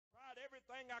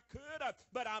everything I could,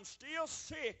 but I'm still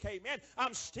sick, amen.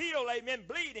 I'm still, amen,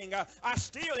 bleeding.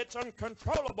 It's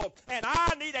uncontrollable. And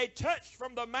I need a touch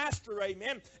from the Master,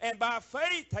 amen. And by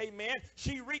faith, amen,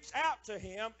 she reached out to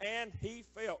him, and he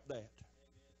felt that.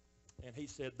 And he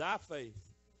said, thy faith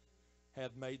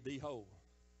hath made thee whole.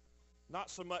 Not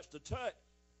so much to touch,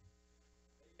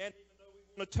 and even though we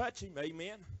want to touch him,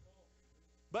 amen,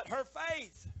 but her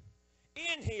faith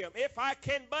in him. If I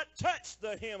can but touch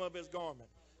the hem of his garment,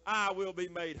 I will be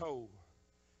made whole.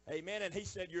 Amen. And he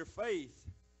said, your faith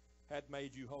had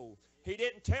made you whole. He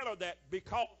didn't tell her that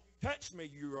because you touched me,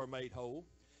 you are made whole.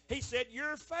 He said,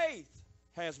 your faith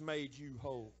has made you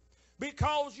whole.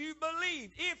 Because you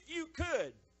believed if you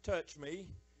could touch me,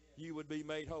 you would be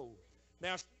made whole.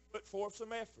 Now, she put forth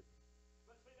some effort.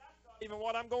 But see, that's not even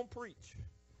what I'm going to preach.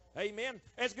 Amen.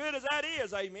 As good as that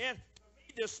is, amen, to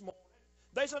me this morning,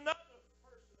 there's another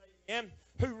person, amen,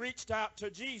 who reached out to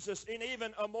Jesus in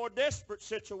even a more desperate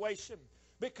situation.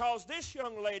 Because this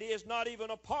young lady is not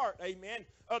even a part, amen,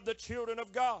 of the children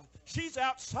of God. She's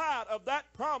outside of that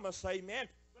promise, amen.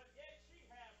 But yet she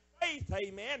has faith,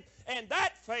 amen. And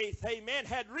that faith, amen,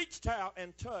 had reached out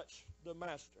and touched the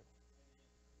Master.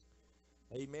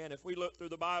 Amen. If we look through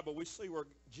the Bible, we see where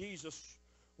Jesus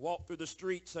walked through the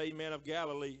streets, amen, of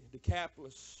Galilee,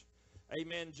 Decapolis,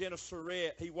 amen,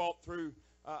 Gennesaret. He walked through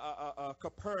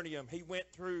Capernaum. He went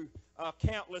through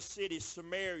countless cities,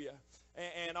 Samaria,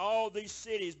 and all these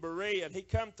cities, Berea. And he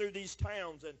come through these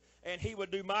towns, and he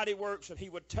would do mighty works, and he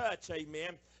would touch,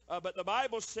 amen. But the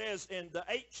Bible says in the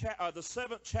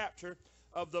 7th chapter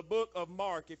of the book of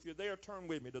Mark, if you're there, turn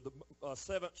with me to the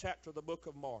 7th chapter of the book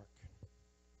of Mark.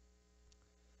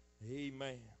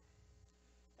 Amen.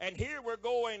 And here we're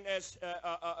going as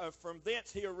from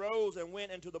thence he arose and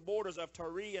went into the borders of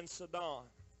Tyre and Sidon.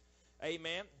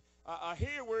 Amen.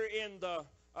 Here we're in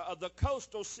the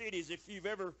coastal cities. If you've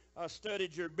ever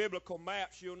studied your biblical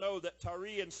maps, you'll know that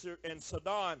Tyre and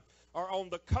Sidon are on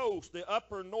the coast, the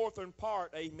upper northern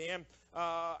part, amen,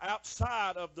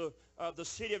 outside of the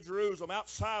city of Jerusalem,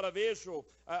 outside of Israel,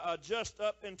 just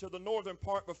up into the northern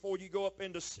part before you go up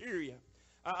into Syria.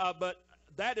 But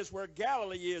that is where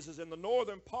Galilee is in the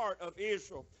northern part of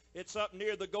Israel. It's up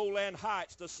near the Golan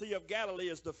Heights. The Sea of Galilee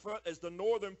is the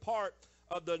northern part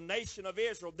of the nation of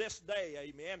Israel this day,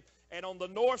 amen. And on the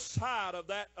north side of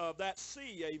that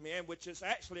sea, amen, which is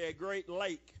actually a great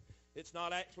lake. It's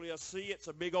not actually a sea, it's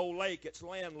a big old lake. It's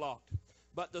landlocked.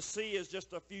 But the sea is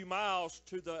just a few miles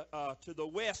to the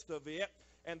west of it,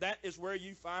 and that is where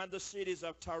you find the cities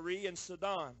of Tyre and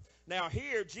Sidon. Now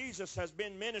here, Jesus has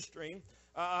been ministering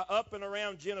up and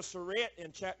around Gennesaret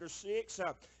in chapter 6.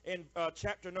 In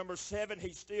chapter number 7,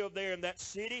 he's still there in that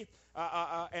city.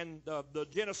 And the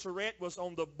Gennesaret was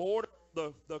on the border,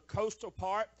 the coastal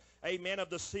part, amen, of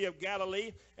the Sea of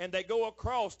Galilee. And they go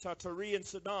across to Tyre and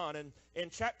Sidon. And in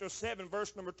chapter 7,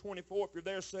 verse number 24, if you're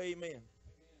there, say amen. Amen.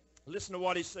 Listen to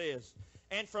what he says.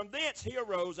 And from thence he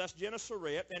arose, that's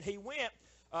Gennesaret, and he went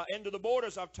into the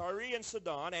borders of Tyre and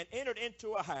Sidon, and entered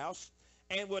into a house,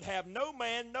 and would have no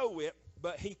man know it,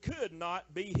 but he could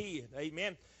not be hid.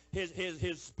 Amen.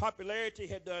 His popularity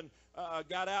had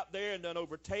got out there and done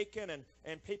overtaken,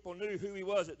 and people knew who he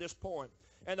was at this point.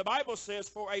 And the Bible says,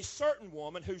 for a certain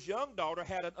woman whose young daughter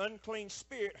had an unclean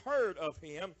spirit heard of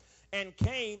him, and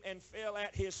came and fell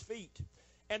at his feet.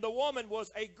 And the woman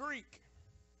was a Greek,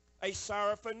 a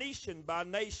Syrophoenician by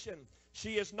nation.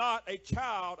 She is not a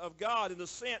child of God in the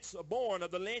sense born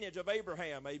of the lineage of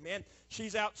Abraham, amen.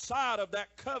 She's outside of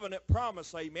that covenant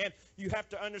promise, amen. You have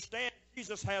to understand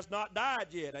Jesus has not died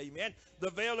yet, amen.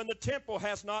 The veil in the temple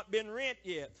has not been rent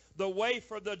yet. The way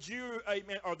for the Jew,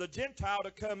 amen, or the Gentile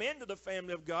to come into the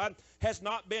family of God has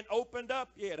not been opened up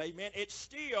yet, amen. It's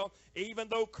still, even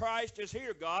though Christ is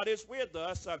here, God is with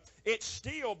us, it's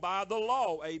still by the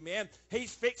law, amen.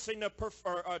 He's fixing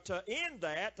to end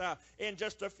that in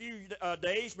just a few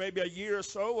days, maybe a year or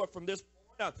so from this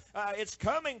point. It's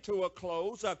coming to a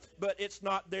close, but it's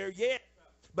not there yet.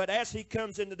 But as he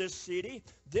comes into this city,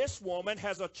 this woman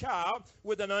has a child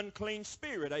with an unclean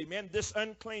spirit. Amen. This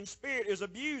unclean spirit is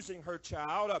abusing her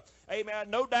child. Amen.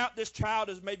 No doubt this child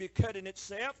is maybe cutting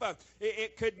itself.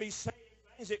 It could be saying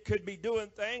things. It could be doing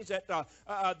things that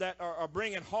are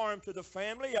bringing harm to the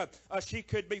family. She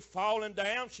could be falling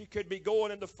down. She could be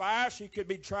going into fire. She could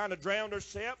be trying to drown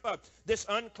herself. This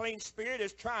unclean spirit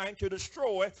is trying to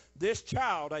destroy this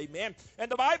child. Amen.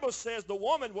 And the Bible says the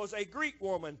woman was a Greek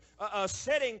woman,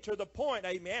 setting to the point,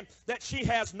 amen, that she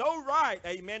has no right,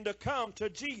 amen, to come to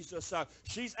Jesus.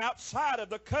 She's outside of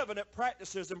the covenant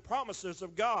practices and promises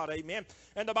of God. Amen.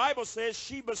 And the Bible says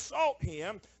she besought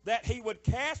him that he would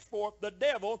cast forth the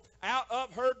devil out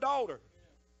of her daughter.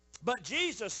 But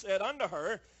Jesus said unto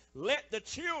her, let the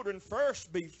children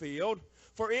first be filled,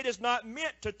 for it is not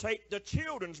meant to take the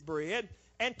children's bread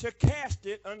and to cast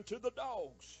it unto the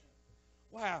dogs.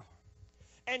 Wow.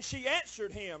 And she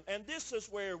answered him, and this is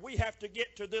where we have to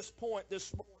get to this point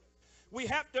this morning. We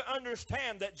have to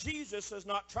understand that Jesus is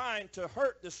not trying to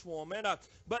hurt this woman,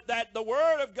 but that the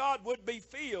word of God would be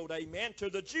filled, amen, to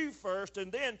the Jew first and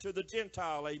then to the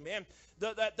Gentile, amen.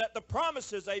 That the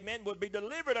promises, amen, would be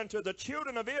delivered unto the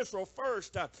children of Israel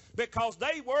first, because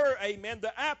they were, amen,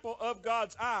 the apple of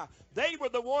God's eye. They were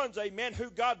the ones, amen, who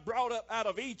God brought up out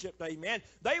of Egypt, amen.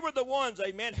 They were the ones,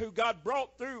 amen, who God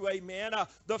brought through, amen,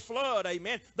 the flood,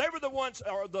 amen. They were the ones,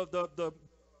 or the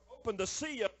opened the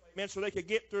sea up, amen, so they could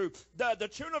get through. The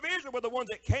children of Israel were the ones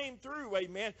that came through,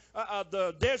 amen,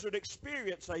 the desert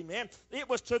experience, amen. It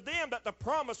was to them that the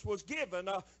promise was given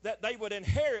that they would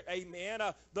inherit, amen,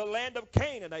 the land of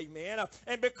Canaan, amen.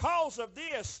 And because of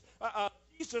this,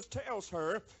 Jesus tells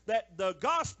her that the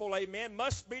gospel, amen,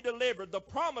 must be delivered. The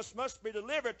promise must be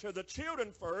delivered to the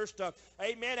children first,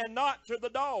 amen, and not to the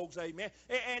dogs, amen.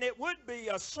 And it would be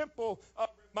a simple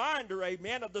reminder,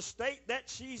 amen, of the state that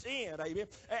she's in, amen.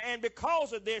 And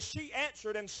because of this, she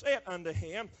answered and said unto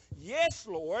him, yes,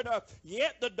 Lord,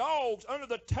 yet the dogs under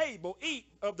the table eat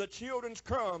of the children's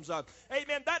crumbs.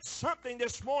 Amen. That's something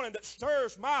this morning that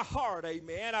stirs my heart,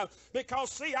 amen.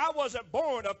 Because, see, I wasn't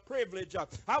born of privilege.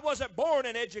 I wasn't born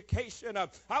in education.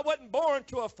 I wasn't born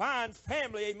to a fine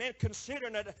family, amen,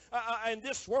 considering it in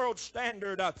this world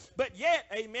standard. But yet,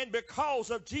 amen, because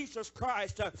of Jesus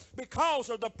Christ, because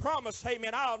of the promise,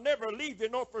 amen, I'll never leave you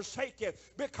nor forsake you.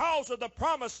 Because of the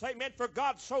promise, amen, for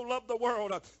God so loved the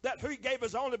world that he gave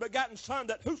his only begotten Son,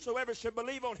 that whosoever should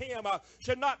believe on him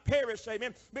should not perish,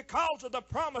 amen. Because of the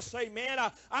promise, amen,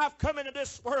 I've come into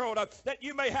this world that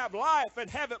you may have life and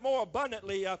have it more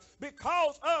abundantly.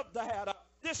 Because of that,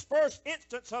 this first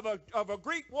instance of a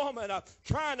Greek woman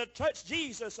trying to touch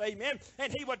Jesus, amen,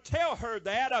 and he would tell her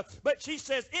that, but she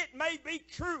says, it may be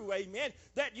true, amen,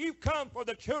 that you've come for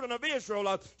the children of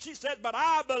Israel. She said, but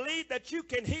I believe that you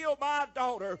can heal my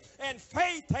daughter. And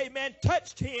faith, amen,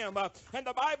 touched him. And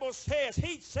the Bible says,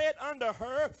 he said unto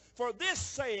her, for this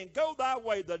saying, go thy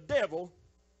way, the devil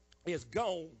is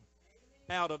gone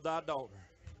out of thy daughter.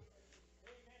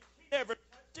 She never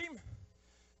touched him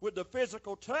with the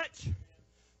physical touch,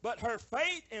 but her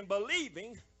faith in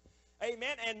believing,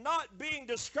 amen, and not being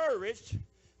discouraged,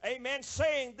 amen,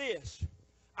 saying this,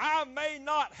 I may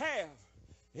not have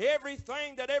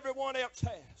everything that everyone else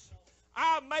has.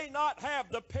 I may not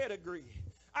have the pedigree.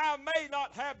 I may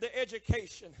not have the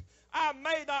education. I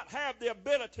may not have the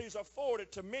abilities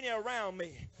afforded to many around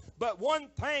me. But one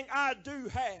thing I do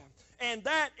have, and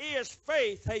that is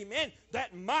faith, amen,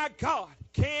 that my God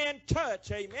can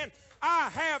touch, amen. I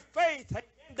have faith, amen,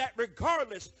 that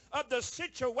regardless of the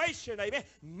situation, amen,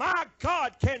 my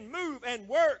God can move and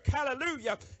work,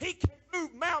 hallelujah. He can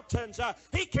move mountains.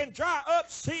 He can dry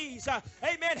up seas.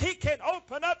 Amen. He can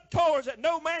open up doors that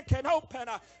no man can open.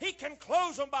 He can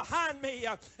close them behind me,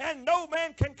 and no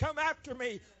man can come after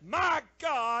me. My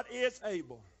God is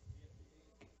able.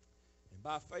 And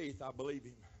by faith, I believe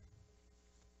him.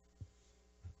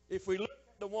 If we look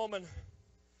at the woman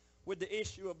with the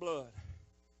issue of blood,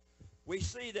 we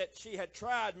see that she had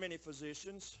tried many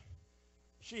physicians.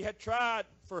 She had tried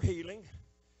for healing.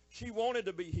 She wanted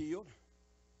to be healed.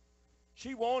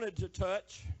 She wanted to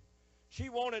touch. She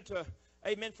wanted to,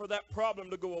 amen, for that problem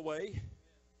to go away.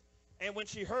 And when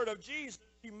she heard of Jesus,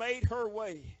 she made her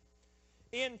way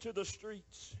into the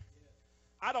streets.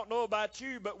 I don't know about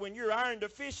you, but when you're iron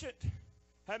deficient,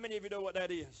 how many of you know what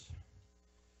that is?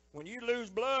 When you lose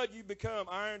blood, you become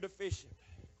iron deficient.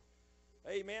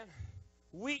 Amen.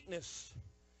 Weakness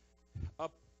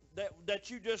that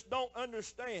you just don't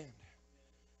understand.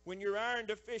 When you're iron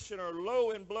deficient or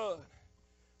low in blood,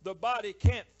 the body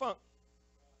can't function.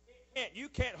 You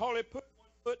can't hardly put one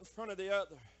foot in front of the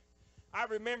other. I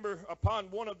remember upon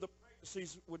one of the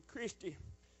pregnancies with Christy,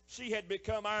 she had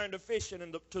become iron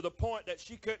deficient to the point that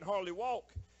she couldn't hardly walk.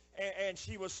 And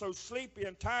she was so sleepy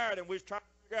and tired, and we was trying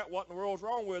to figure out what in the world's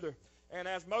wrong with her. And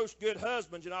as most good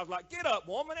husbands, I was like, get up,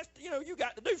 woman. You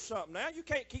got to do something now. You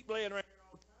can't keep laying around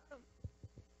all the time.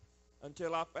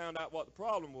 Until I found out what the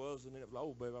problem was, and then it was like,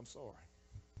 oh, babe, I'm sorry.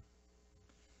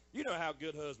 You know how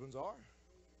good husbands are.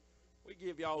 We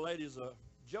give y'all ladies a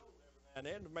joke every now and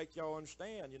then to make y'all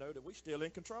understand, that we still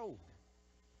in control.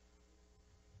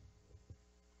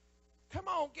 Come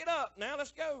on, get up now.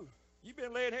 Let's go. You've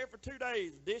been laying here for 2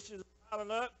 days. Dishes are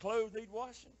piling up. Clothes need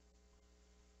washing.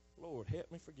 Lord,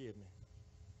 help me, forgive me.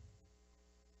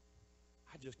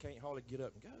 I just can't hardly get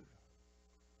up and go.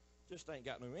 Just ain't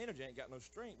got no energy, ain't got no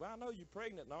strength. Well, I know you're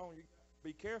pregnant and all.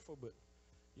 be careful, but,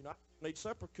 you know, I need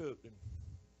supper cooked. And,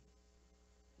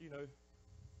 you know,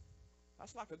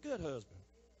 that's like a good husband.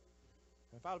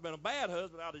 If I'd have been a bad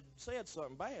husband, I'd have said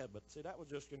something bad. But, see, that was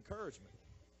just encouragement.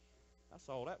 That's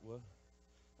all that was.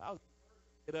 I was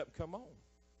get up and come on.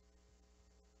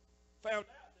 Found out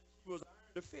that she was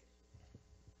iron deficient.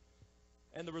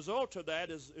 And the result of that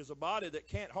is a body that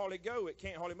can't hardly go. It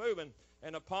can't hardly move.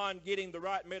 And upon getting the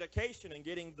right medication and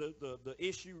getting the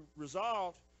issue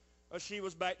resolved, she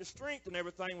was back to strength and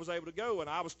everything was able to go. And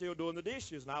I was still doing the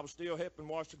dishes and I was still helping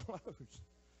wash the clothes.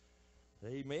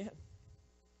 Amen.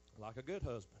 Like a good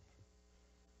husband.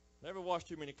 Never washed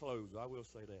too many clothes, I will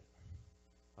say that.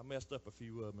 I messed up a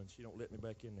few of them and she don't let me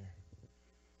back in there.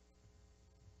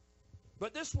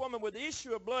 But this woman with the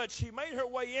issue of blood, she made her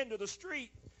way into the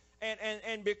street,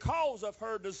 and because of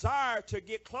her desire to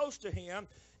get close to him,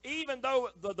 even though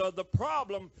the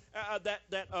problem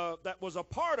that was a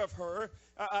part of her,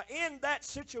 in that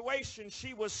situation,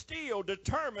 she was still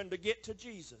determined to get to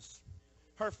Jesus.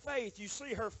 Her faith, you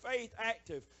see her faith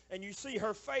active, and you see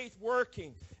her faith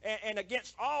working, and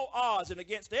against all odds and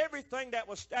against everything that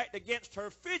was stacked against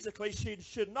her physically, she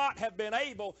should not have been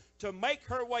able to make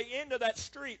her way into that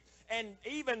street. And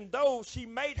even though she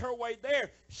made her way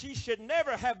there, she should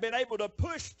never have been able to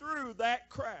push through that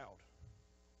crowd.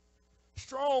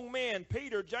 Strong men,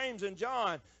 Peter, James, and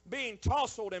John, being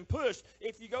tousled and pushed.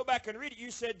 If you go back and read it,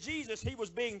 you said Jesus, he was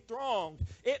being thronged.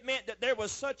 It meant that there was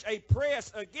such a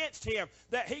press against him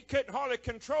that he couldn't hardly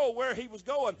control where he was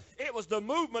going. It was the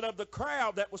movement of the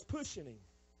crowd that was pushing him.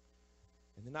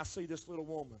 And then I see this little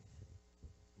woman.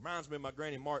 Reminds me of my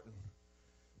Granny Martin.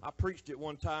 I preached it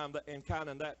one time and kind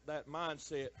of that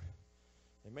mindset.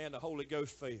 And man, the Holy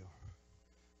Ghost fell.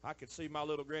 I could see my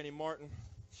little Granny Martin.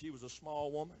 She was a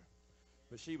small woman,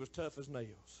 but she was tough as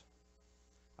nails.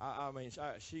 I mean,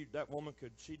 that woman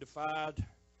she defied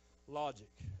logic,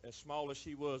 as small as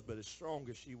she was, but as strong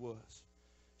as she was.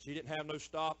 She didn't have no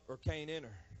stop or cane in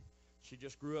her. She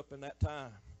just grew up in that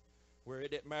time where it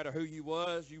didn't matter who you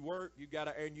was, you worked, you got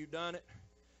it, and you done it,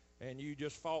 and you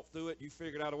just fought through it. You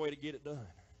figured out a way to get it done.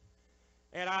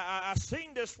 And I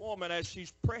seen this woman as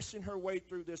she's pressing her way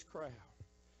through this crowd.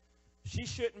 She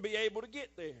shouldn't be able to get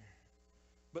there.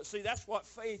 But see, that's what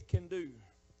faith can do.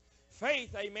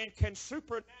 Faith, amen, can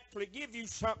supernaturally give you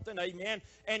something, amen,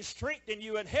 and strengthen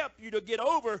you and help you to get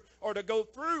over or to go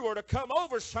through or to come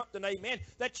over something, amen,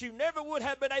 that you never would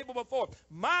have been able before.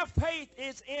 My faith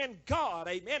is in God,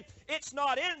 amen. It's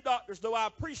not in doctors, though I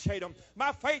appreciate them.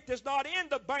 My faith is not in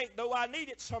the bank, though I need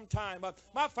it sometime.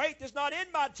 My faith is not in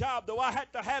my job, though I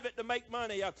had to have it to make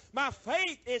money. My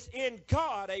faith is in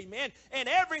God, amen, and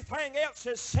everything else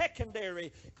is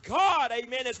secondary. God,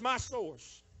 amen, is my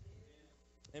source.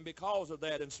 And because of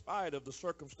that, in spite of the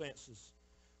circumstances,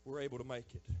 we're able to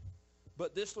make it.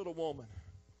 But this little woman,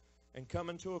 and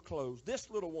coming to a close, this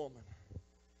little woman,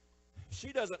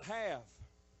 she doesn't have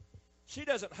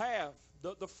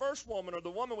the first woman or the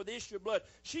woman with the issue of blood.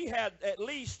 She had at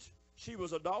least, she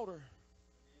was a daughter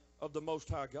of the Most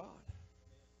High God.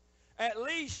 At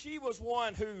least she was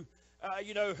one who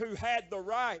had the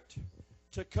right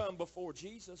to come before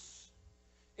Jesus.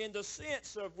 In the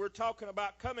sense of we're talking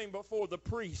about coming before the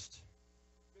priest.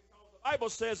 Because the Bible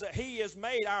says that he is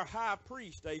made our high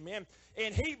priest, amen.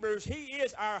 In Hebrews, he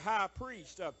is our high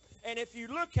priest. And if you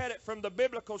look at it from the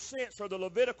biblical sense or the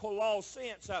Levitical law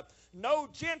sense, no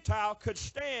Gentile could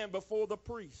stand before the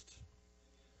priest.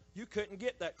 You couldn't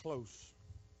get that close.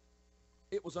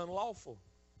 It was unlawful.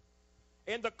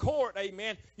 In the court,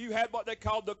 amen, you had what they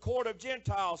called the court of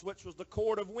Gentiles, which was the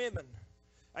court of women.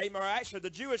 Amen. Actually, the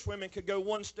Jewish women could go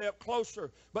one step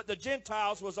closer, but the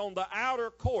Gentiles was on the outer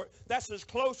court. That's as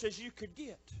close as you could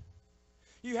get.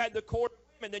 You had the court of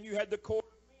women, then you had the court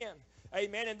of men.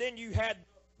 Amen. And then you had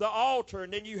the altar,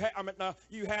 and then you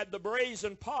had the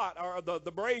brazen pot, or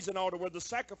the brazen altar where the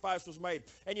sacrifice was made,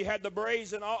 and you had the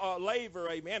brazen laver,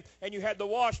 amen, and you had the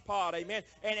wash pot, amen,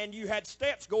 and you had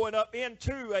steps going up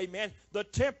into, amen, the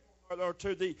temple, or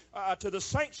to the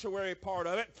sanctuary part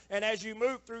of it. And as you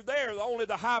move through there, only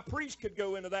the high priest could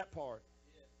go into that part.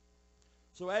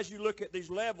 So as you look at these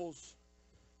levels,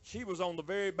 she was on the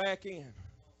very back end,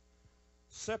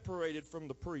 separated from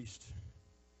the priest.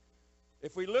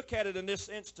 If we look at it in this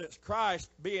instance, Christ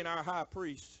being our high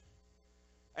priest,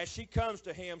 as she comes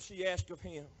to him, she asks of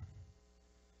him.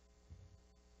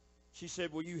 She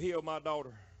said, "Will you heal my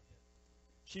daughter?"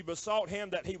 She besought him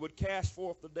that he would cast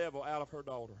forth the devil out of her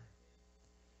daughter.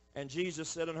 And Jesus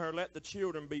said unto her, "Let the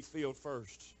children be filled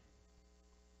first."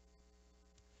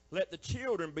 Let the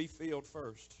children be filled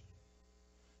first.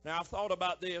 Now, I've thought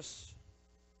about this.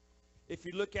 If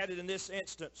you look at it in this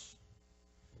instance,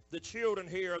 The children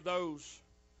here are those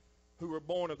who were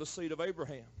born of the seed of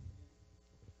Abraham.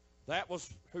 That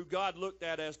was who God looked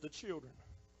at as the children.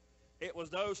 It was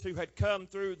those who had come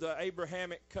through the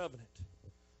Abrahamic covenant.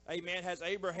 Amen. Has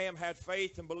Abraham had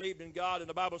faith and believed in God? And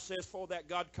the Bible says, for that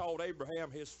God called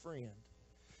Abraham his friend.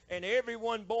 And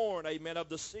everyone born, amen, of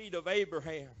the seed of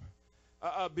Abraham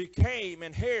became,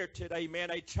 inherited, amen,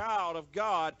 a child of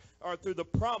God, or through the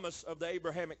promise of the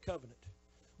Abrahamic covenant.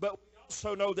 But we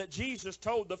also know that Jesus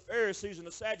told the Pharisees and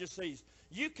the Sadducees,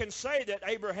 you can say that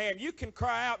Abraham, you can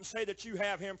cry out and say that you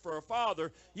have him for a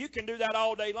father. You can do that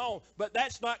all day long, but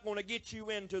that's not going to get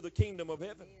you into the kingdom of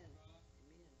heaven. Amen.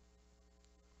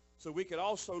 So we could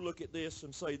also look at this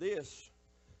and say this.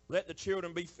 Let the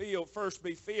children be filled. First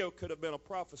be filled could have been a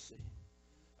prophecy.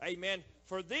 Amen.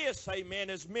 For this, amen,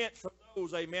 is meant for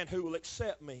those, amen, who will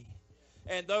accept me.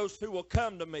 And those who will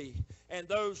come to me, and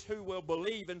those who will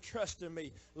believe and trust in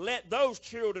me. Let those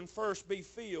children first be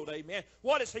filled, amen.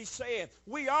 What is he saying?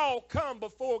 We all come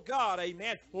before God,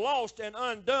 amen, lost and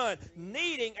undone,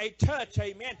 needing a touch,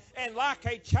 amen. And like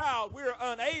a child, we're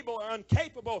unable or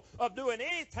incapable of doing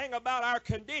anything about our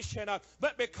condition.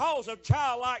 But because of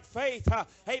childlike faith,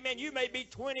 amen, you may be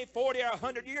 20, 40, or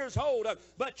 100 years old,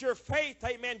 but your faith,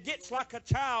 amen, gets like a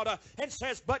child and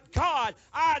says, but God,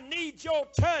 I need your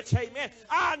touch, amen.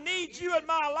 I need you in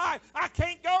my life. I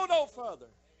can't go no further.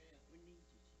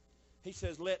 He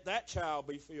says, let that child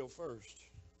be filled first.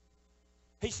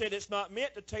 He said it's not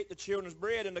meant to take the children's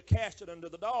bread and to cast it unto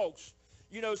the dogs.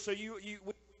 You know, so we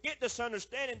get this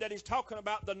understanding that he's talking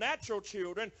about the natural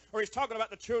children, or he's talking about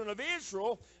the children of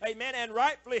Israel, amen, and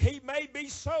rightfully he may be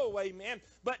so, amen.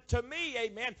 But to me,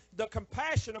 amen, the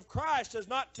compassion of Christ is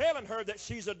not telling her that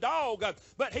she's a dog,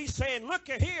 but he's saying, look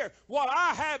at here, what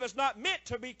I have is not meant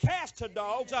to be cast to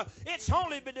dogs, it's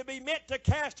only to be meant to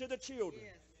cast to the children.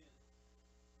 Yes.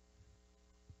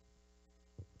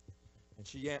 And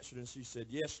she answered and she said,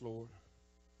 yes, Lord,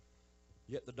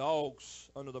 yet the dogs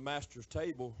under the master's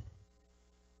table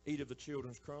eat of the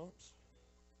children's crumbs.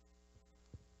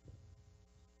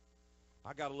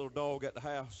 I got a little dog at the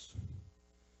house,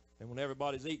 and when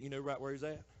everybody's eating, you know right where he's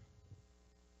at?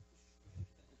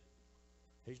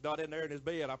 He's not in there in his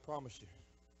bed, I promise you.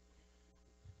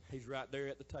 He's right there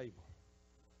at the table.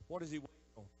 What is he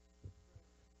waiting on?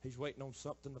 He's waiting on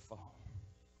something to fall.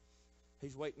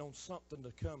 He's waiting on something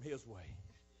to come his way.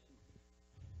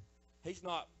 He's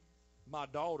not my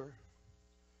daughter,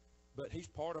 but he's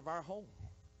part of our home.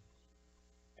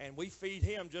 And we feed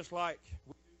him just like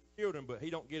we do children, but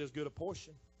he don't get as good a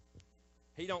portion.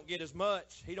 He don't get as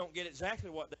much. He don't get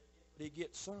exactly what they get, but he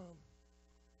gets some.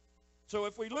 So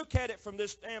if we look at it from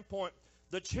this standpoint,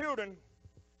 the children,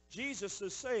 Jesus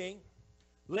is saying,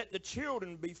 let the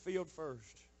children be filled first.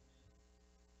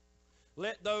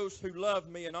 Let those who love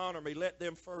me and honor me, let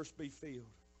them first be filled.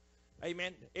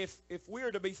 Amen. If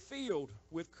we're to be filled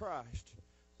with Christ,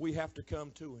 we have to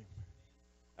come to him.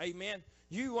 Amen.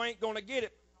 You ain't going to get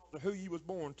it because of who you was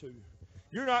born to.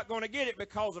 You're not going to get it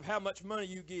because of how much money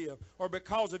you give, or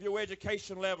because of your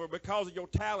education level, or because of your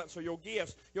talents or your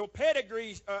gifts. Your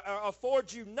pedigrees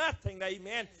afford you nothing,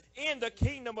 amen, in the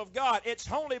kingdom of God. It's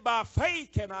only by faith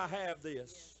can I have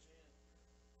this.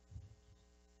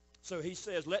 So he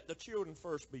says, let the children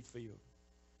first be filled.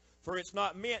 For it's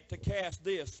not meant to cast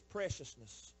this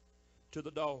preciousness to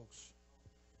the dogs.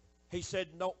 He said,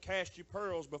 don't cast your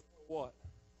pearls before what?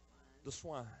 The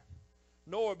swine.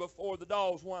 Nor before the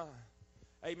dogs' wine.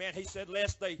 Amen. He said,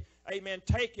 lest they, amen,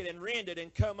 take it and rend it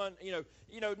and come on, you know,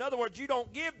 in other words, you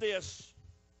don't give this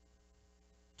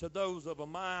to those of a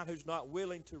mind who's not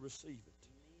willing to receive it.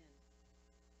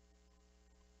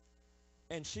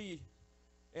 Amen. And she,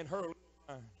 in her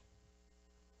mind,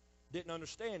 didn't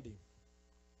understand him.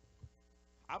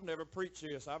 I've never preached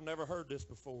this. I've never heard this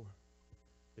before.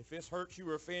 If this hurts you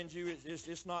or offends you,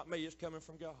 it's not me. It's coming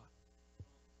from God.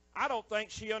 I don't think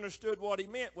she understood what he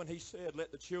meant when he said,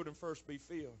 let the children first be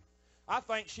filled. I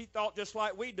think she thought just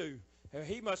like we do.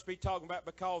 He must be talking about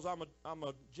because I'm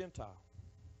a Gentile.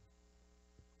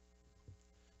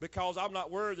 Because I'm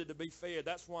not worthy to be fed.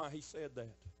 That's why he said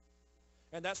that.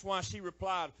 And that's why she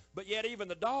replied, but yet even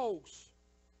the dogs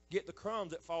get the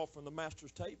crumbs that fall from the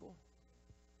master's table.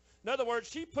 In other words,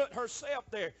 she put herself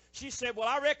there. She said, well,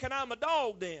 I reckon I'm a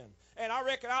dog then. And I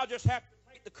reckon I'll just have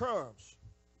to take the crumbs.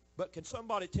 But can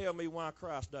somebody tell me why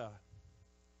Christ died?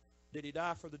 Did he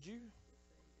die for the Jew?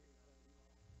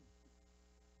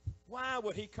 Why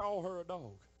would he call her a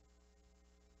dog?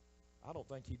 I don't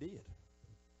think he did.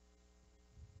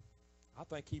 I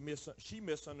think she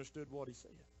misunderstood what he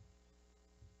said.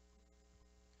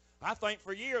 I think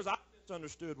for years I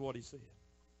misunderstood what he said.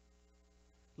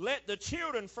 let the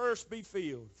children first be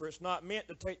filled, for it's not meant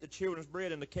to take the children's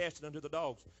bread and to cast it unto the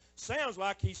dogs. Sounds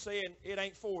like he's saying it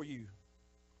ain't for you.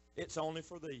 It's only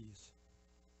for these.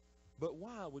 But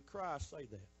why would Christ say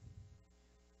that?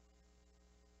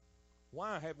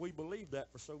 Why have we believed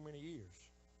that for so many years?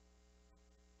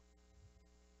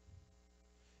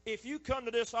 If you come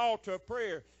to this altar of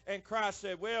prayer and Christ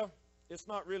said, well, it's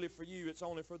not really for you, it's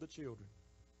only for the children.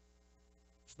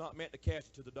 It's not meant to cast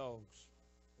it to the dogs.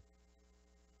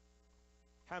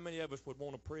 How many of us would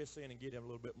want to press in and get him a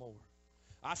little bit more?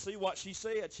 I see what she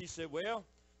said. She said, well,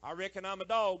 I reckon I'm a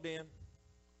dog then.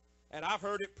 And I've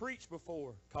heard it preached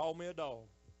before. Call me a dog.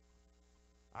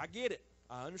 I get it.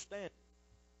 I understand.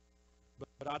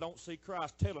 But I don't see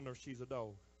Christ telling her she's a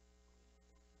dog.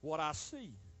 What I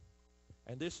see,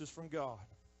 and this is from God,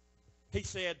 he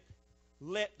said,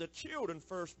 let the children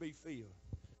first be filled.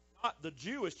 Not the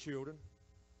Jewish children,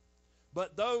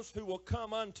 but those who will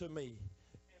come unto me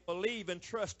and believe and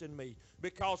trust in me.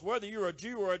 Because whether you're a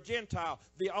Jew or a Gentile,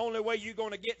 the only way you're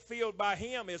going to get filled by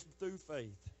him is through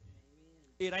faith.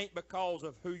 It ain't because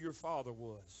of who your father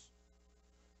was.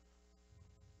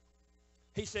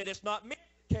 He said it's not meant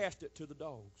to cast it to the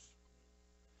dogs.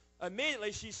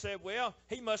 Immediately she said, well,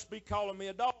 he must be calling me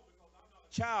a dog because I'm not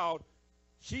a child.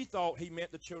 She thought he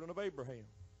meant the children of Abraham.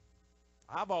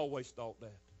 I've always thought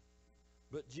that.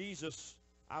 But Jesus,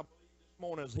 I believe this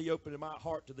morning as he opened my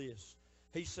heart to this,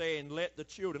 he's saying, let the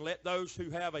children, let those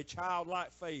who have a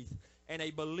childlike faith and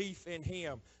a belief in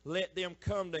him, let them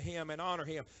come to him and honor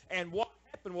him. And what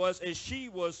happened was, as she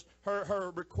was,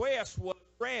 her request was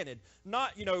granted.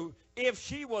 Not, if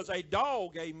she was a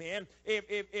dog, amen,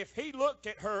 if he looked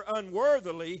at her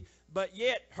unworthily, but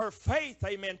yet her faith,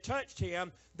 amen, touched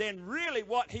him, then really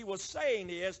what he was saying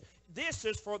is, this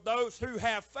is for those who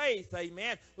have faith,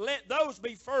 amen. Let those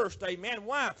be first, amen.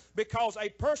 Why? Because a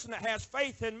person that has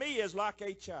faith in me is like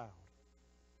a child.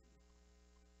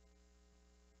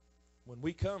 When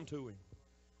we come to him,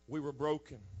 we were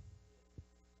broken.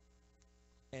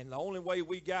 And the only way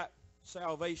we got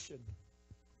salvation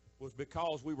was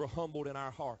because we were humbled in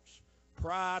our hearts.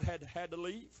 Pride had to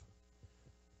leave.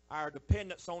 Our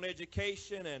dependence on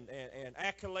education and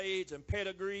accolades and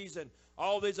pedigrees and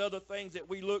all these other things that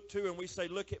we look to and we say,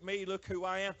 look at me, look who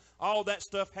I am. All that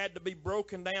stuff had to be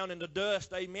broken down into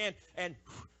dust, amen, and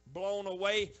blown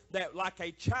away, that like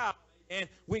a child, and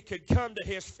we could come to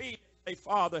his feet and say,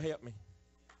 Father, help me.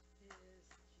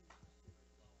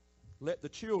 Let the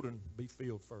children be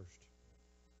filled first.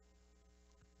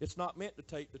 It's not meant to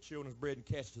take the children's bread and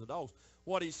cast it to the dogs.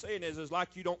 What he's saying is like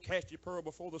you don't cast your pearl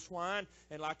before the swine,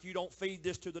 and like you don't feed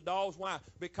this to the dogs. Why?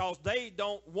 Because they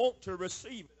don't want to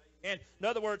receive it. And in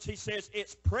other words, he says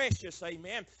it's precious,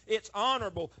 amen. It's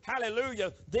honorable,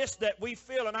 hallelujah. This that we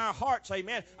feel in our hearts,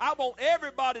 amen. I want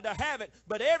everybody to have it,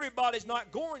 but everybody's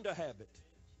not going to have it.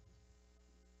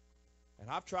 And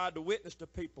I've tried to witness to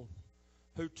people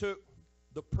who took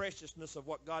the preciousness of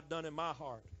what God done in my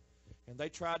heart, and they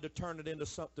tried to turn it into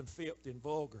something filthy and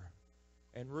vulgar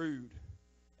and rude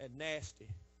and nasty.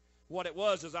 What it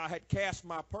was is I had cast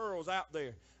my pearls out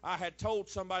there. I had told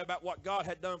somebody about what God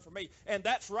had done for me. And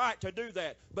that's right to do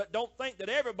that. But don't think that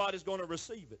everybody's going to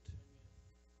receive it.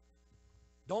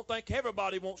 Don't think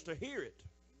everybody wants to hear it.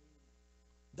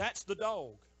 That's the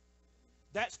dog.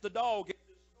 That's the dog in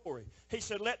this story. He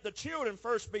said, let the children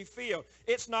first be filled.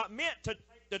 It's not meant to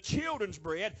take the children's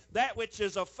bread, that which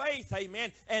is of faith,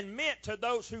 amen, and meant to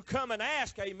those who come and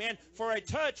ask, amen, for a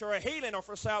touch or a healing or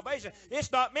for salvation.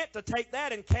 It's not meant to take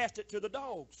that and cast it to the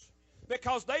dogs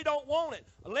because they don't want it.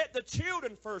 Let the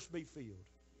children first be filled.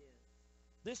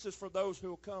 This is for those who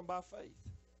will come by faith.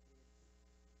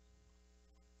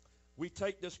 We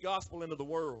take this gospel into the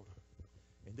world,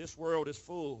 and this world is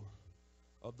full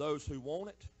of those who want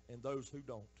it and those who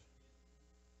don't.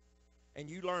 And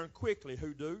you learn quickly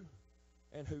who do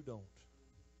and who don't.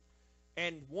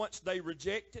 And once they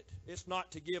reject it, it's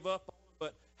not to give up on it,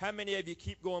 but how many of you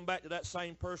keep going back to that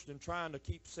same person and trying to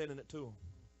keep sending it to them?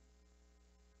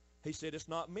 He said it's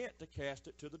not meant to cast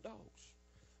it to the dogs.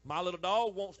 My little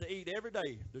dog wants to eat every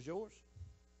day. Does yours?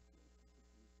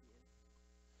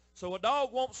 So a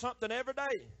dog wants something every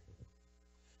day.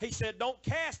 He said don't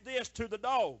cast this to the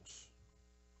dogs.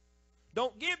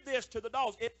 Don't give this to the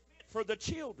dogs. It's meant for the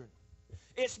children.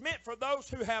 It's meant for those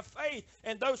who have faith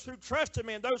and those who trust him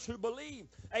and those who believe.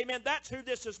 Amen. That's who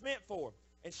this is meant for.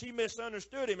 And she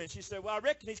misunderstood him, and she said, well, I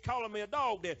reckon he's calling me a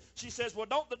dog then. She says, well,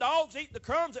 don't the dogs eat the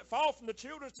crumbs that fall from the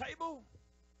children's table?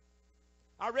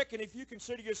 I reckon if you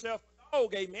consider yourself a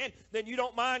dog, amen, then you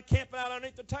don't mind camping out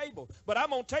underneath the table. But I'm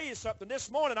going to tell you something. This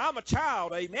morning, I'm a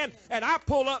child, amen, and I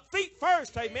pull up feet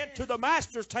first, amen, to the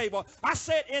master's table. I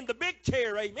sit in the big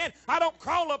chair, amen. I don't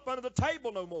crawl up under the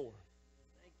table no more.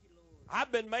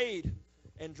 I've been made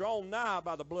and drawn nigh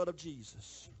by the blood of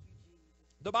Jesus.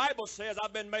 The Bible says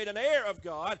I've been made an heir of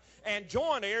God and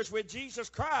joint heirs with Jesus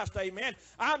Christ, amen.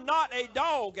 I'm not a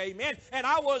dog, amen, and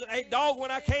I wasn't a dog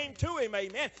when I came to him,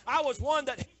 amen. I was one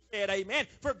that he said, amen,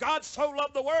 for God so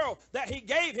loved the world that he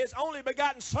gave his only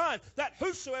begotten Son, that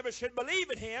whosoever should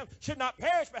believe in him should not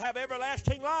perish but have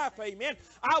everlasting life, amen.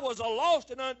 I was a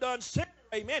lost and undone sinner,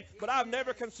 amen, but I've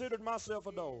never considered myself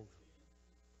a dog.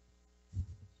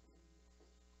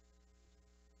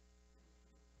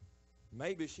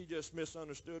 Maybe she just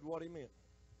misunderstood what he meant.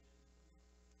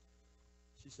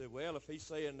 She said, well, if he's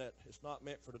saying that it's not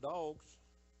meant for the dogs,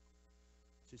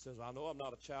 she says, I know I'm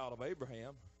not a child of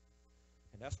Abraham.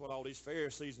 And that's what all these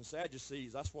Pharisees and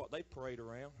Sadducees, that's what they parade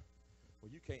around.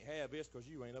 Well, you can't have this because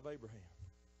you ain't of Abraham.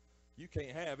 You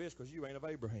can't have this because you ain't of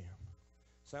Abraham.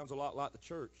 Sounds a lot like the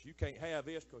church. You can't have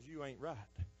this because you ain't right.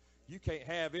 You can't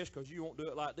have this because you won't do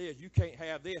it like this. You can't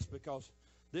have this because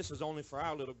this is only for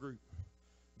our little group.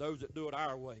 Those that do it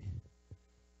our way.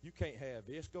 You can't have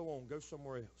this. Go on. Go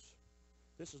somewhere else.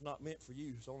 This is not meant for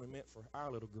you. It's only meant for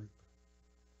our little group.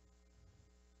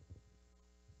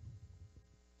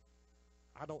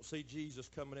 I don't see Jesus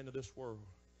coming into this world.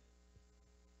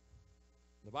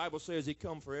 The Bible says he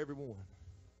come for everyone.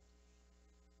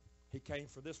 He came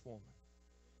for this woman.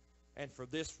 And for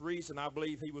this reason, I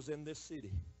believe he was in this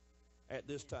city at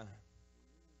this time.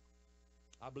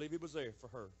 I believe he was there for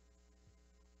her.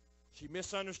 She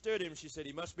misunderstood him. She said,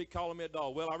 he must be calling me a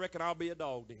dog. Well, I reckon I'll be a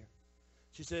dog then.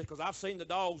 She said, because I've seen the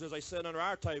dogs as they sit under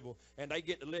our table, and they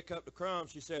get to lick up the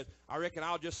crumbs. She said, I reckon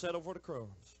I'll just settle for the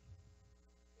crumbs.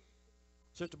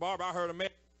 Sister Barbara, I heard a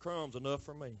message, crumbs enough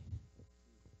for me.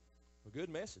 A good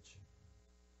message.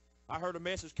 I heard a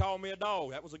message, call me a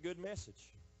dog. That was a good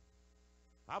message.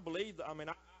 I believe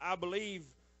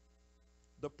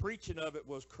the preaching of it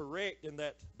was correct in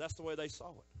that that's the way they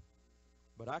saw it.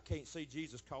 But I can't see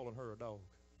Jesus calling her a dog.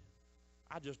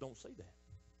 I just don't see that.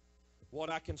 What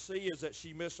I can see is that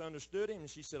she misunderstood him, and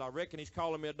she said, I reckon he's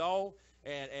calling me a dog,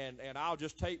 and I'll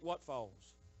just take what falls.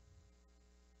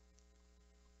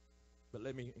 But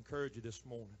let me encourage you this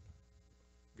morning.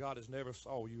 God has never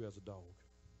saw you as a dog.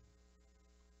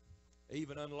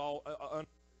 Even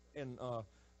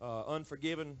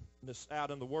unforgiveness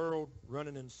out in the world,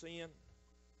 running in sin,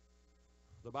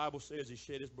 the Bible says he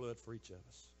shed his blood for each of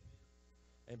us.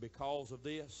 And because of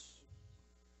this,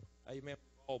 amen,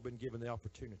 we've all been given the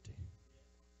opportunity.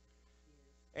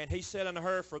 And he said unto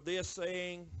her, for this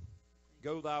saying,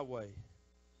 go thy way.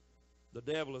 The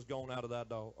devil is gone out of thy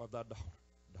daughter,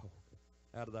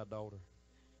 out of thy daughter.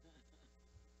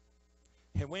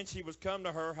 And when she was come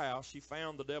to her house, she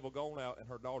found the devil gone out and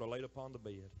her daughter laid upon the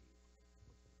bed.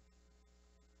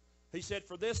 He said,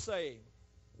 for this saying,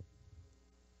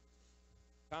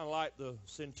 kind of like the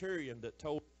centurion that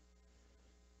told,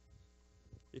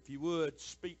 if you would,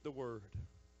 speak the word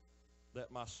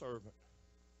that my servant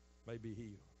may be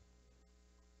healed.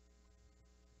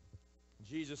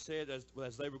 Jesus said, as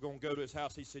they were going to go to his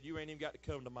house, he said, you ain't even got to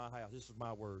come to my house. This is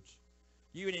my words.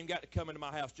 You ain't even got to come into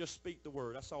my house. Just speak the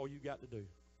word. That's all you got to do.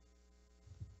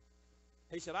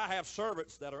 He said, I have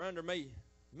servants that are under me,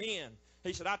 men.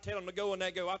 He said, I tell them to go and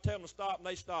they go. I tell them to stop and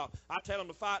they stop. I tell them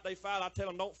to fight, they fight. I tell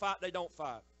them don't fight, they don't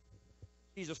fight.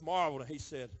 Jesus marveled, and he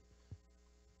said,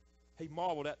 he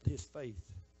marveled at his faith.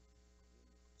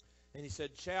 And he said,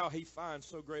 shall he find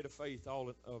so great a faith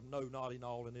no, not in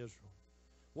all in Israel.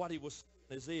 What he was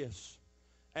saying is this.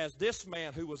 As this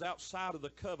man who was outside of the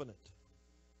covenant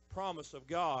promise of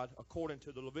God according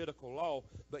to the Levitical law,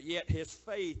 but yet his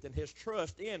faith and his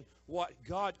trust in what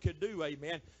God could do,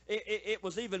 amen, it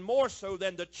was even more so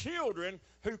than the children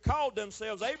who called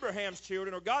themselves Abraham's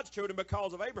children or God's children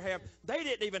because of Abraham. They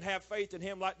didn't even have faith in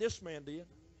him like this man did.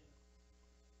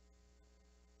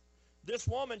 This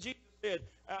woman, Jesus said,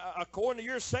 according to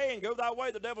your saying, go thy way,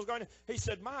 the devil's going to. He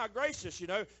said, my gracious,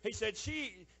 he said,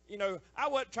 I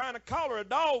wasn't trying to call her a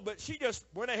dog, but she just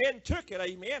went ahead and took it,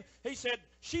 amen. He said,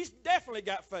 she's definitely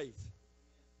got faith.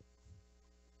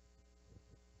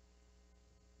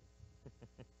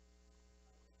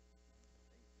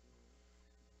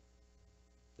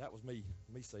 That was me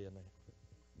saying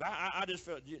that. I just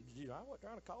felt, I wasn't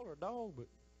trying to call her a dog, but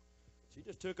she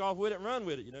just took off with it and run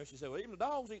with it, She said, well, even the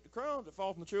dogs eat the crumbs that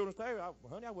fall from the children's table.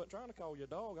 Honey, I wasn't trying to call you a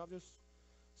dog. I'm just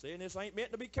saying this ain't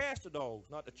meant to be cast to dogs.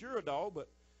 Not that you're a dog, but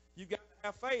you've got to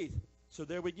have faith. So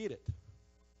there we get it.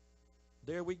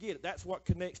 There we get it. That's what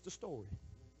connects the story.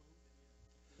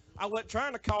 I wasn't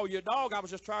trying to call you a dog. I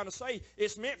was just trying to say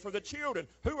it's meant for the children.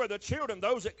 Who are the children?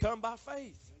 Those that come by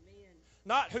faith. Amen.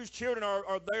 Not whose children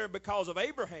are there because of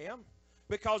Abraham.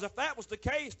 Because if that was the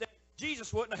case, then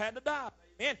Jesus wouldn't have had to die.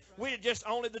 Amen.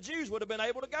 Only the Jews would have been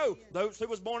able to go. Those who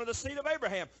was born of the seed of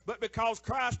Abraham. But because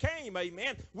Christ came,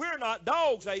 amen, we're not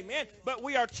dogs, amen, but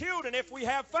we are children if we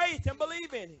have faith and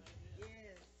believe in him.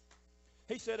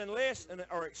 He said,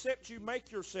 except you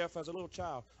make yourself as a little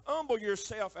child, humble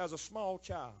yourself as a small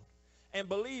child, and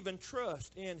believe and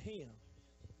trust in him.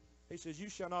 He says, you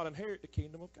shall not inherit the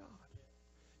kingdom of God.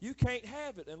 You can't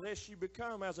have it unless you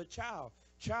become as a child,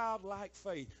 childlike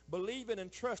faith, believing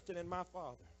and trusting in my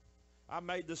Father. I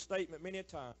made this statement many a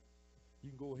time. You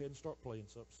can go ahead and start playing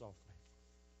something softly.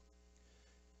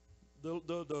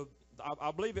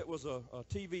 I believe it was a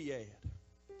TV ad,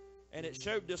 and it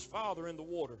showed this father in the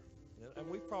water. And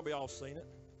we've probably all seen it.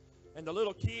 And the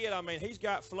little kid, I mean, he's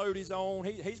got floaties on.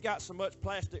 He's got so much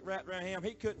plastic wrapped around him,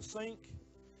 he couldn't sink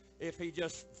if he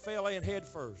just fell in head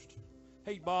first.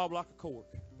 He'd bob like a cork.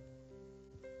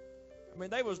 I mean,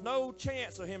 there was no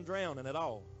chance of him drowning at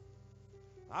all.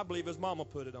 I believe his mama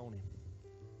put it on him.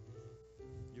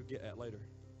 You'll get that later.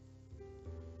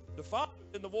 The father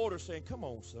in the water saying, come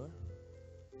on, son.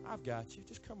 I've got you.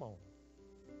 Just come on.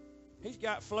 He's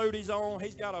got floaties on.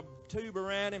 He's got a tube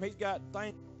around him. He's got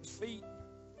things on his feet.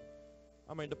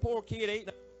 I mean, the poor kid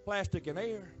eating plastic and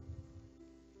air.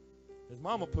 His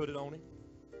mama put it on him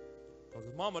because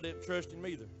his mama didn't trust him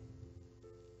either.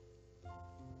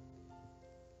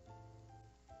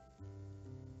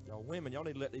 Y'all women, y'all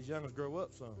need to let these youngers grow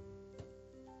up some.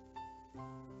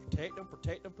 Protect them,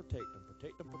 protect them, protect them.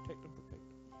 Protect them, protect them, protect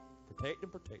them. Protect them,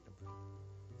 protect them.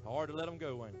 Hard to let them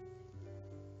go, ain't it?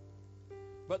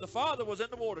 But the father was in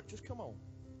the water. Just come on.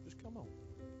 Just come on.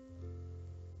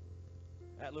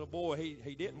 That little boy,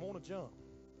 he didn't want to jump.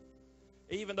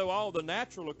 Even though all the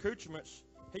natural accoutrements,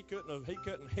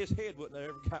 his head wouldn't have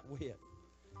ever got wet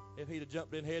if he'd have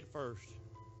jumped in head first.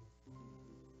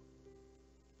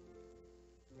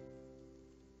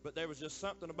 But there was just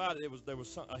something about it. There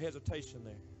was a hesitation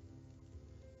there.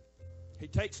 He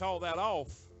takes all that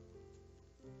off,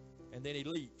 and then he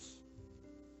leaps.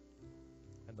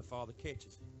 And the father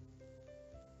catches him,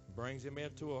 brings him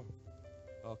into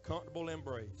a comfortable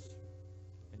embrace,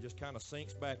 and just kind of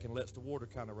sinks back and lets the water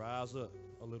kind of rise up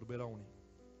a little bit on him,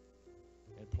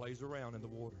 and plays around in the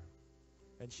water,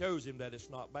 and shows him that it's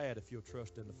not bad if you'll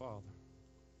trust in the Father.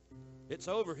 It's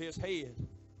over his head,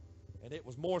 and it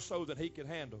was more so than he could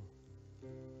handle.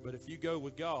 But if you go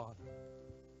with God,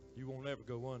 you won't ever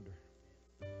go under.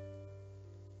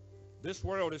 This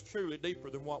world is truly deeper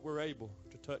than what we're able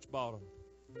to touch bottom.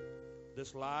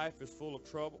 This life is full of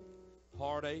trouble,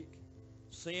 heartache.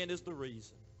 Sin is the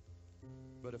reason.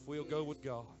 But if we'll go with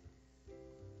God,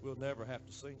 we'll never have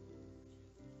to sink.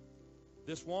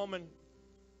 This woman,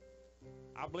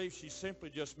 I believe she simply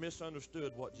just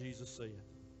misunderstood what Jesus said.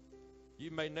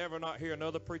 You may never not hear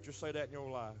another preacher say that in your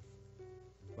life.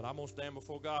 But I'm going to stand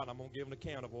before God and I'm going to give an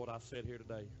account of what I've said here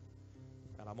today.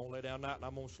 And I'm going to lay down tonight and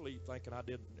I'm going to sleep thinking I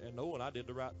did and knowing I did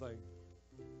the right thing.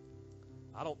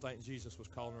 I don't think Jesus was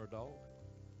calling her a dog.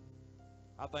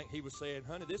 I think he was saying,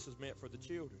 honey, this is meant for the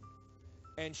children.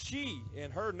 And she,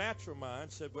 in her natural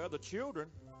mind, said, well, the children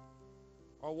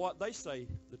are what they say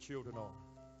the children are.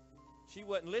 She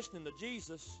wasn't listening to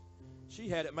Jesus. She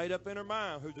had it made up in her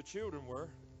mind who the children were.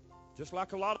 Just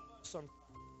like a lot of us sometimes.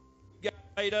 We get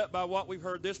made up by what we've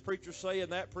heard this preacher say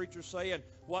and that preacher say and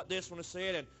what this one has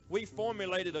said. And we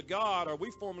formulated a God or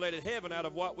we formulated heaven out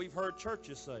of what we've heard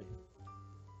churches say.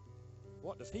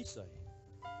 What does he say?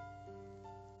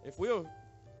 If we'll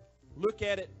look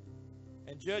at it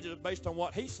and judge it based on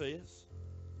what he says,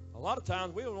 a lot of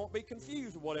times we won't be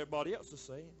confused with what everybody else is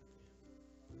saying.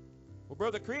 Well,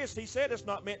 Brother Chris, he said it's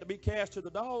not meant to be cast to the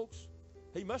dogs.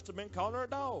 He must have been calling her a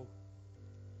dog.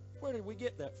 Where did we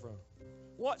get that from?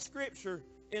 What scripture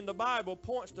in the Bible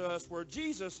points to us where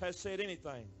Jesus has said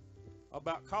anything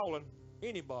about calling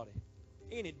anybody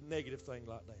any negative thing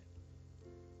like that?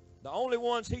 The only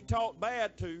ones he talked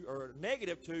bad to or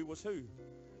negative to was who?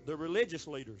 The religious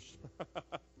leaders.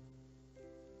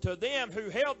 To them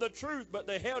who held the truth, but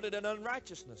they held it in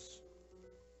unrighteousness.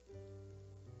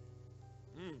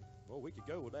 Well, we could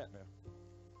go with that now.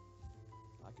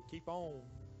 I could keep on.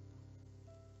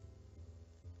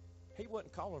 He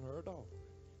wasn't calling her a dog.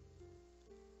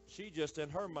 She just in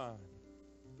her mind.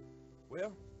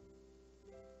 Well,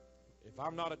 if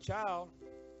I'm not a child,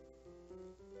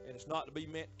 and it's not to be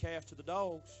meant cast to the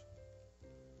dogs,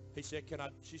 she said, can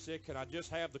I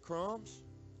just have the crumbs?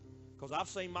 Because I've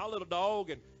seen my little dog,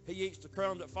 and he eats the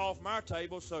crumbs that fall from our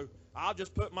table, so I'll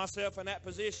just put myself in that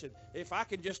position. If I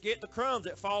can just get the crumbs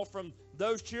that fall from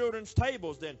those children's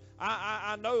tables, then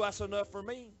I know that's enough for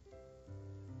me.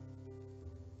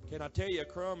 Can I tell you, a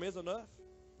crumb is enough?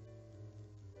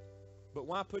 But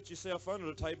why put yourself under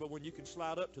the table when you can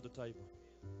slide up to the table?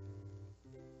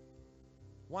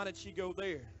 Why did she go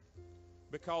there?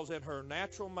 Because in her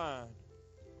natural mind,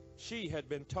 she had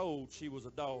been told she was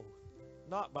a dog.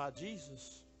 Not by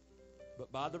Jesus,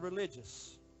 but by the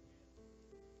religious.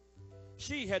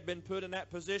 She had been put in that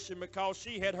position because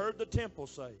she had heard the temple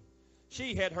say.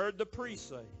 She had heard the priests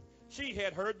say. She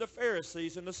had heard the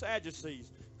Pharisees and the Sadducees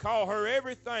call her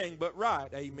everything but right,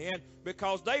 amen,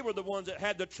 because they were the ones that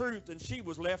had the truth and she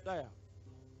was left out.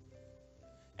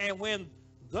 And when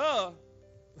I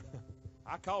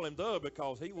call him the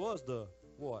because he was the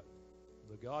what?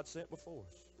 The God sent before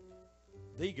us.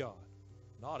 The God.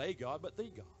 Not a God, but the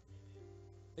God.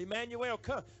 Emmanuel,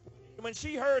 come. When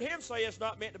she heard him say it's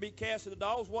not meant to be cast to the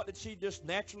dogs, what did she just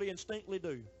naturally, instinctively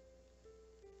do?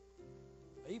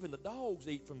 Even the dogs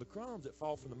eat from the crumbs that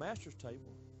fall from the master's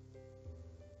table.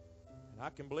 And I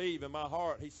can believe in my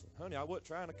heart, he said, honey, I wasn't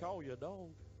trying to call you a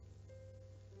dog.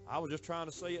 I was just trying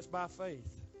to say it's by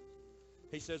faith.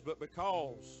 He says, but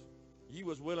because you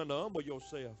was willing to humble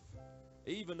yourself,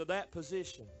 even to that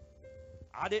position,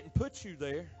 I didn't put you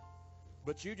there,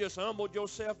 but you just humbled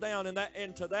yourself down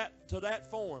into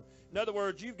that form. In other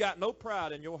words, you've got no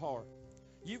pride in your heart.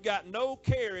 You've got no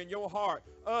care in your heart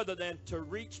other than to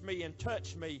reach me and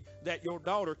touch me that your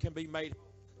daughter can be made.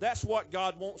 That's what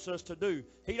God wants us to do.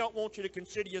 He don't want you to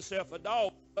consider yourself a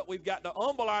dog, but we've got to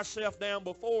humble ourselves down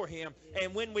before him.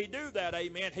 And when we do that,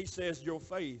 amen, he says, your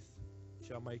faith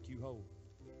shall make you whole.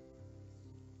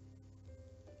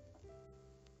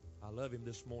 I love him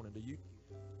this morning. Do you?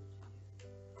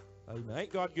 Amen.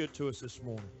 Ain't God good to us this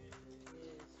morning?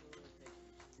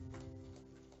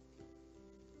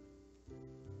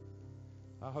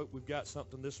 I hope we've got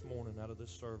something this morning out of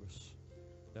this service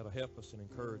that'll help us and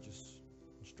encourage us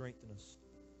and strengthen us.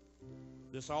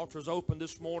 This altar is open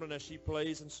this morning as she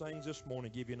plays and sings this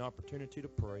morning. Give you an opportunity to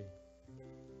pray.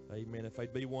 Amen. If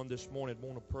there'd be one this morning that'd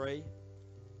want to pray,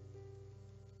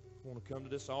 want to come to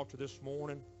this altar this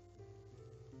morning.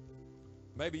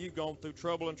 Maybe you've gone through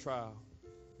trouble and trial.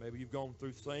 Maybe you've gone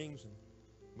through things, and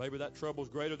maybe that trouble is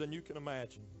greater than you can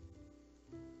imagine.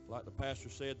 Like the pastor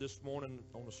said this morning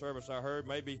on the service I heard,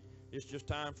 maybe it's just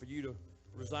time for you to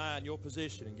resign your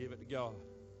position and give it to God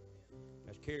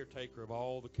as caretaker of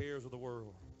all the cares of the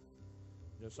world.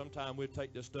 You know, sometimes we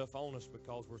take this stuff on us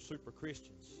because we're super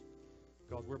Christians,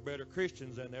 because we're better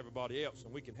Christians than everybody else,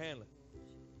 and we can handle it.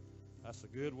 That's a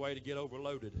good way to get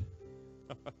overloaded.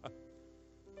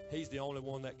 He's the only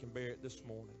one that can bear it this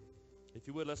morning. If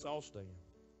you would, let's all stand.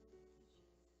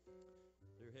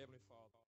 Dear Heavenly Father.